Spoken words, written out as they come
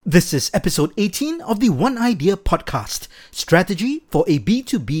This is episode 18 of the One Idea podcast, Strategy for a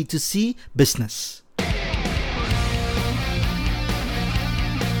B2B2C Business.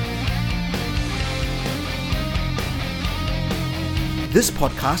 This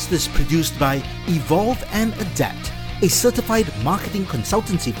podcast is produced by Evolve and Adapt, a certified marketing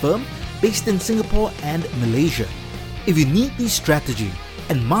consultancy firm based in Singapore and Malaysia. If you need the strategy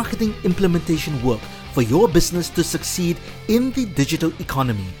and marketing implementation work for your business to succeed in the digital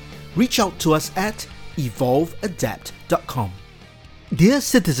economy, reach out to us at evolveadapt.com. Dear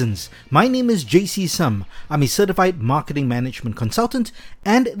citizens, my name is JC Sum. I'm a certified marketing management consultant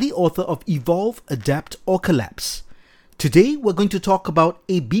and the author of Evolve, Adapt or Collapse. Today, we're going to talk about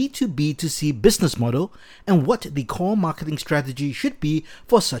a B2B2C business model and what the core marketing strategy should be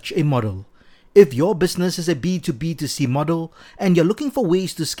for such a model. If your business is a B2B2C model and you're looking for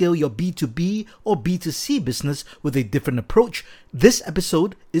ways to scale your B2B or B2C business with a different approach, this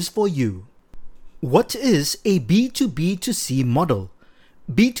episode is for you. What is a B2B2C model?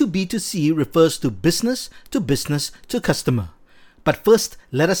 B2B2C refers to business to customer. But first,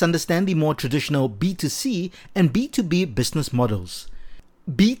 let us understand the more traditional B2C and B2B business models.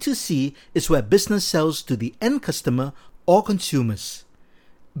 B2C is where business sells to the end customer or consumers.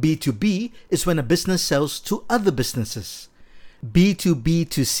 B2B is when a business sells to other businesses.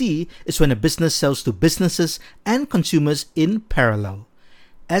 B2B2C is when a business sells to businesses and consumers in parallel.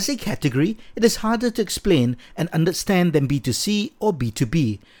 As a category, it is harder to explain and understand than B2C or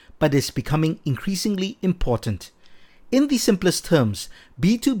B2B, but is becoming increasingly important. In the simplest terms,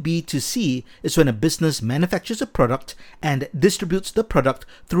 B2B2C is when a business manufactures a product and distributes the product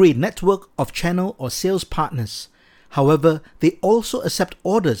through a network of channel or sales partners. However, they also accept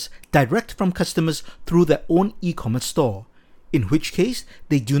orders direct from customers through their own e-commerce store, in which case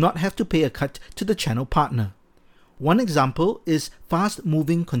they do not have to pay a cut to the channel partner. One example is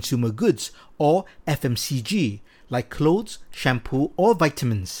fast-moving consumer goods or FMCG, like clothes, shampoo, or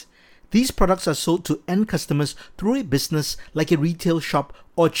vitamins. These products are sold to end customers through a business like a retail shop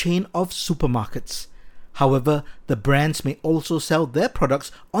or chain of supermarkets. However, the brands may also sell their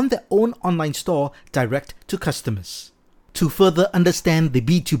products on their own online store direct to customers. To further understand the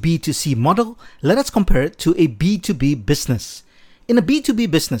B2B2C model, let us compare it to a B2B business. In a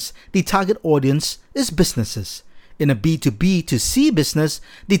B2B business, the target audience is businesses. In a B2B2C business,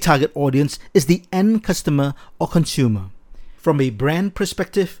 the target audience is the end customer or consumer. From a brand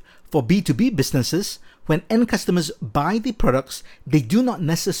perspective, for B2B businesses, when end customers buy the products, they do not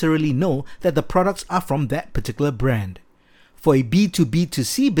necessarily know that the products are from that particular brand. For a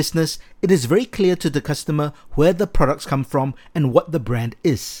B2B2C business, it is very clear to the customer where the products come from and what the brand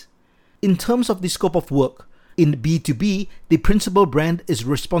is. In terms of the scope of work, in B2B, the principal brand is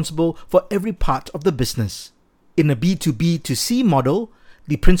responsible for every part of the business. In a B2B2C model,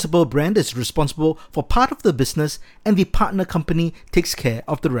 the principal brand is responsible for part of the business and the partner company takes care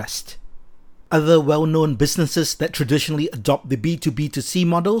of the rest. Other well-known businesses that traditionally adopt the B2B2C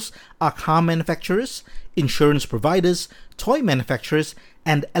models are car manufacturers, insurance providers, toy manufacturers,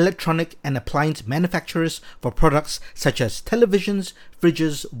 and electronic and appliance manufacturers for products such as televisions,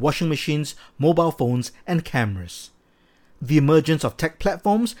 fridges, washing machines, mobile phones, and cameras. The emergence of tech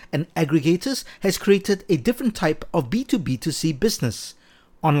platforms and aggregators has created a different type of B2B2C business.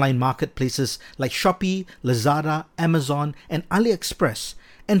 Online marketplaces like Shopee, Lazada, Amazon, and AliExpress,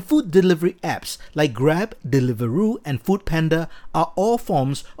 and food delivery apps like Grab, Deliveroo, and Foodpanda are all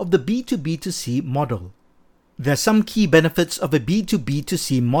forms of the B2B2C model. There are some key benefits of a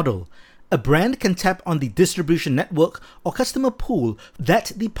B2B2C model. A brand can tap on the distribution network or customer pool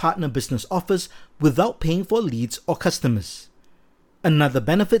that the partner business offers without paying for leads or customers. Another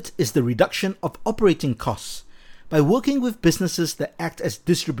benefit is the reduction of operating costs. By working with businesses that act as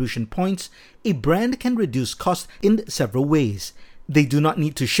distribution points, a brand can reduce costs in several ways. They do not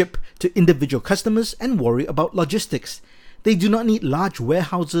need to ship to individual customers and worry about logistics. They do not need large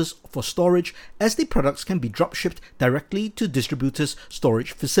warehouses for storage, as the products can be drop-shipped directly to distributors'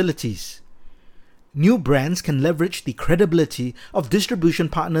 storage facilities. New brands can leverage the credibility of distribution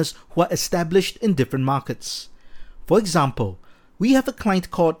partners who are established in different markets. For example, we have a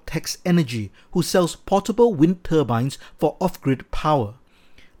client called Tex Energy who sells portable wind turbines for off-grid power.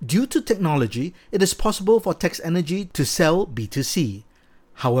 Due to technology, it is possible for Tex Energy to sell B2C.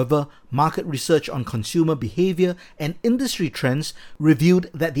 However, market research on consumer behavior and industry trends revealed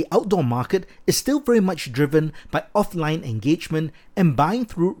that the outdoor market is still very much driven by offline engagement and buying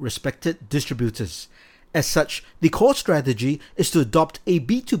through respected distributors. As such, the core strategy is to adopt a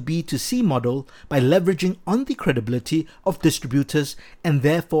B2B2C model by leveraging on the credibility of distributors and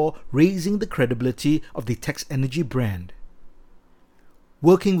therefore raising the credibility of the Tex Energy brand.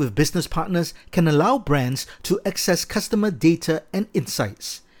 Working with business partners can allow brands to access customer data and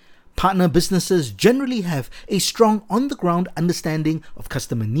insights. Partner businesses generally have a strong on-the-ground understanding of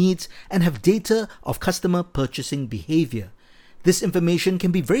customer needs and have data of customer purchasing behavior. This information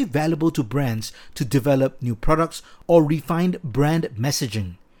can be very valuable to brands to develop new products or refine brand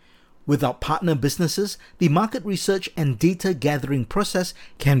messaging. Without partner businesses, the market research and data gathering process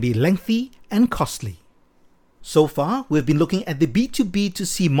can be lengthy and costly. So far, we've been looking at the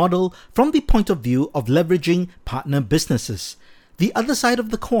B2B2C model from the point of view of leveraging partner businesses. The other side of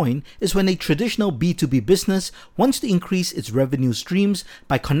the coin is when a traditional B2B business wants to increase its revenue streams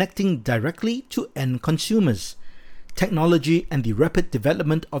by connecting directly to end consumers. Technology and the rapid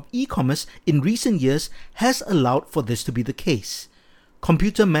development of e-commerce in recent years has allowed for this to be the case.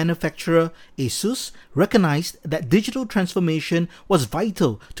 Computer manufacturer ASUS recognized that digital transformation was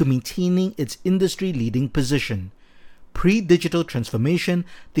vital to maintaining its industry-leading position. Pre-digital transformation,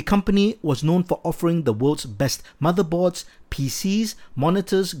 the company was known for offering the world's best motherboards, PCs,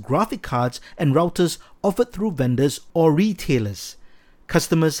 monitors, graphic cards, and routers offered through vendors or retailers.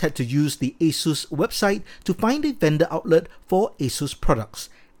 Customers had to use the ASUS website to find a vendor outlet for ASUS products,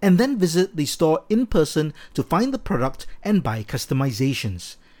 and then visit the store in person to find the product and buy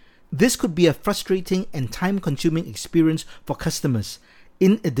customizations. This could be a frustrating and time-consuming experience for customers.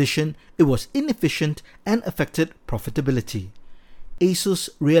 In addition, it was inefficient and affected profitability. ASUS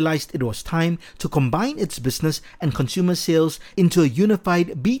realized it was time to combine its business and consumer sales into a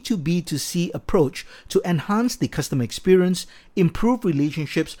unified B2B2C approach to enhance the customer experience, improve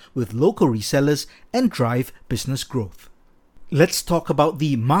relationships with local resellers, and drive business growth. Let's talk about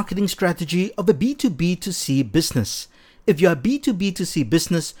the marketing strategy of a B2B2C business. If you're a B2B2C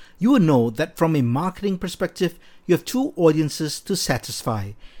business, you will know that from a marketing perspective, you have two audiences to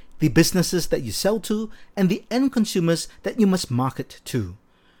satisfy: the businesses that you sell to and the end consumers that you must market to.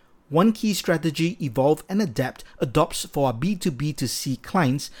 One key strategy Evolve and Adapt adopts for our B2B2C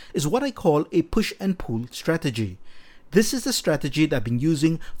clients is what I call a push and pull strategy. This is the strategy that I've been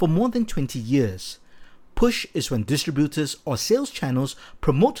using for more than 20 years. Push is when distributors or sales channels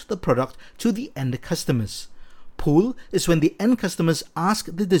promote the product to the end customers. Pull is when the end customers ask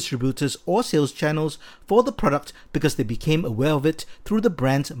the distributors or sales channels for the product because they became aware of it through the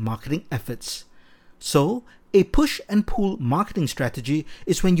brand's marketing efforts. So, a push and pull marketing strategy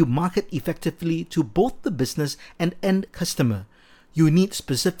is when you market effectively to both the business and end customer. You need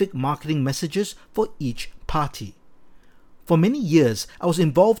specific marketing messages for each party. For many years, I was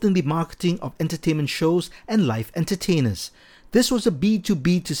involved in the marketing of entertainment shows and live entertainers. This was a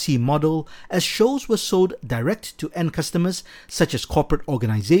B2B2C model, as shows were sold direct to end customers such as corporate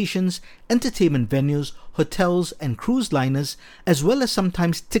organizations, entertainment venues, hotels, and cruise liners, as well as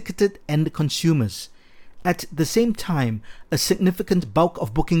sometimes ticketed end consumers. At the same time, a significant bulk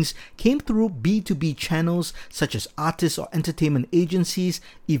of bookings came through B2B channels such as artists or entertainment agencies,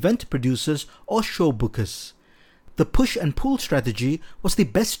 event producers, or show bookers. The push and pull strategy was the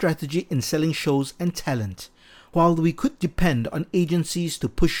best strategy in selling shows and talent. While we could depend on agencies to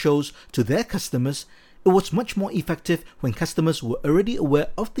push shows to their customers, it was much more effective when customers were already aware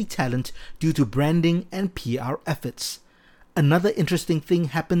of the talent due to branding and PR efforts. Another interesting thing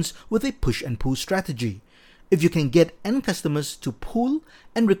happens with a push and pull strategy. If you can get end customers to pull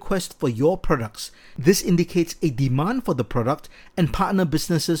and request for your products, this indicates a demand for the product, and partner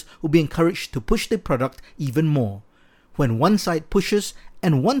businesses will be encouraged to push the product even more. When one side pushes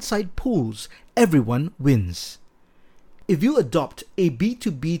and one side pulls, everyone wins. If you adopt a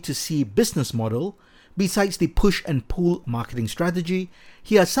B2B2C business model, besides the push and pull marketing strategy,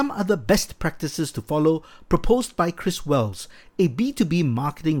 here are some other best practices to follow proposed by Chris Wells, a B2B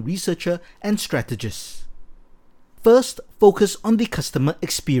marketing researcher and strategist. First, focus on the customer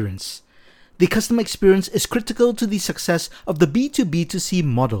experience. The customer experience is critical to the success of the B2B2C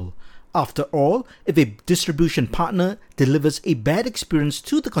model. After all, if a distribution partner delivers a bad experience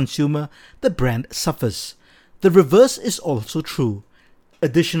to the consumer, the brand suffers. The reverse is also true.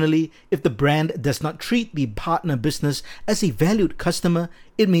 Additionally, if the brand does not treat the partner business as a valued customer,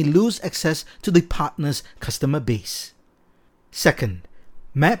 it may lose access to the partner's customer base. Second,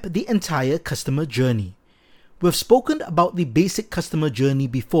 map the entire customer journey. We've spoken about the basic customer journey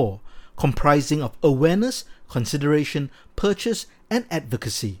before, comprising of awareness, consideration, purchase, and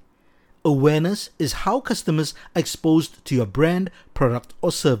advocacy. Awareness is how customers are exposed to your brand, product,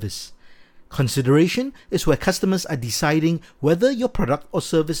 or service. Consideration is where customers are deciding whether your product or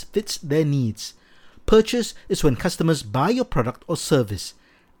service fits their needs. Purchase is when customers buy your product or service.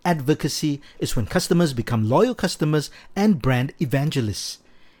 Advocacy is when customers become loyal customers and brand evangelists.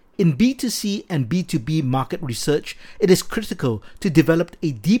 In B2C and B2B market research, it is critical to develop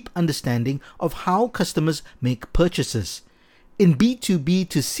a deep understanding of how customers make purchases. In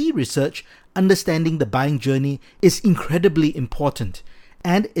B2B2C research, understanding the buying journey is incredibly important,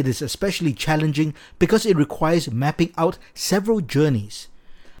 and it is especially challenging because it requires mapping out several journeys.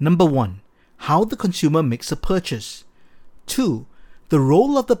 Number 1, how the consumer makes a purchase. 2, the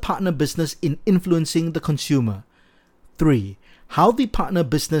role of the partner business in influencing the consumer. 3, how the partner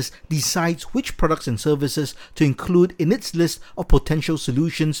business decides which products and services to include in its list of potential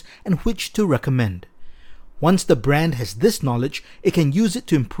solutions and which to recommend. Once the brand has this knowledge, it can use it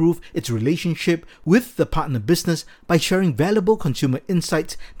to improve its relationship with the partner business by sharing valuable consumer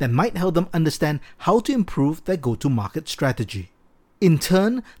insights that might help them understand how to improve their go-to-market strategy. In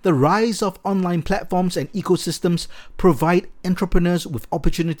turn, the rise of online platforms and ecosystems provide entrepreneurs with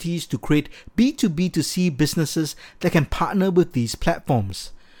opportunities to create B2B2C businesses that can partner with these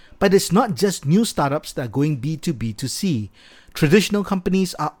platforms. But it's not just new startups that are going B2B2C. Traditional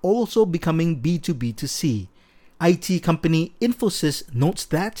companies are also becoming B2B2C. IT company Infosys notes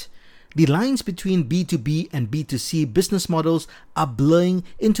that the lines between B2B and B2C business models are blurring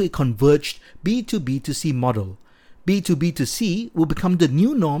into a converged B2B2C model. B2B2C will become the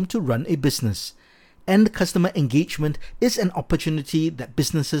new norm to run a business. End customer engagement is an opportunity that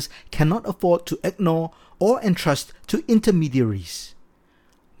businesses cannot afford to ignore or entrust to intermediaries.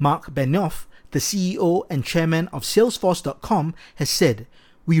 Mark Benioff, the CEO and chairman of Salesforce.com, has said,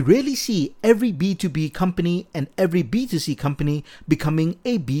 "We really see every B2B company and every B2C company becoming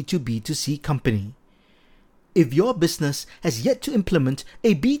a B2B2C company." If your business has yet to implement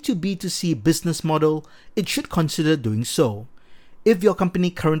a B2B2C business model, it should consider doing so. If your company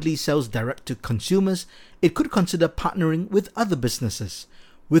currently sells direct to consumers, it could consider partnering with other businesses.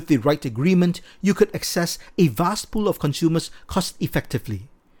 With the right agreement, you could access a vast pool of consumers cost-effectively.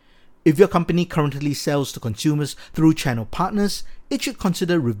 If your company currently sells to consumers through channel partners, it should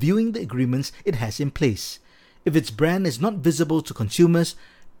consider reviewing the agreements it has in place. If its brand is not visible to consumers,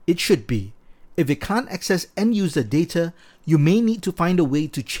 it should be. If it can't access end-user data, you may need to find a way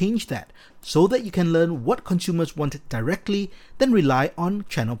to change that so that you can learn what consumers want directly, then rely on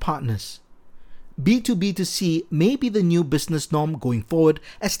channel partners. B2B2C may be the new business norm going forward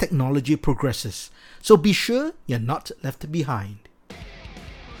as technology progresses, so be sure you're not left behind.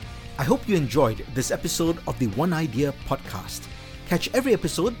 I hope you enjoyed this episode of the One Idea podcast. Catch every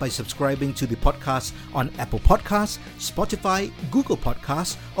episode by subscribing to the podcast on Apple Podcasts, Spotify, Google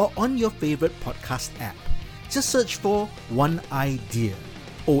Podcasts, or on your favorite podcast app. Just search for One Idea.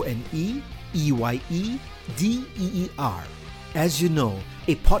 ONEEYEDEER. As you know,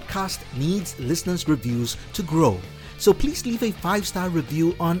 a podcast needs listeners' reviews to grow, so please leave a 5-star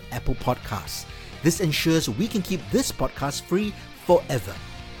review on Apple Podcasts. This ensures we can keep this podcast free forever.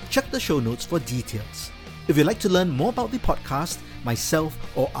 Check the show notes for details. If you'd like to learn more about the podcast, myself,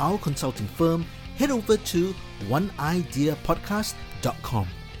 or our consulting firm, head over to oneideapodcast.com.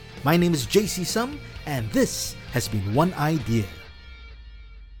 My name is JC Sum, and this has been One Idea.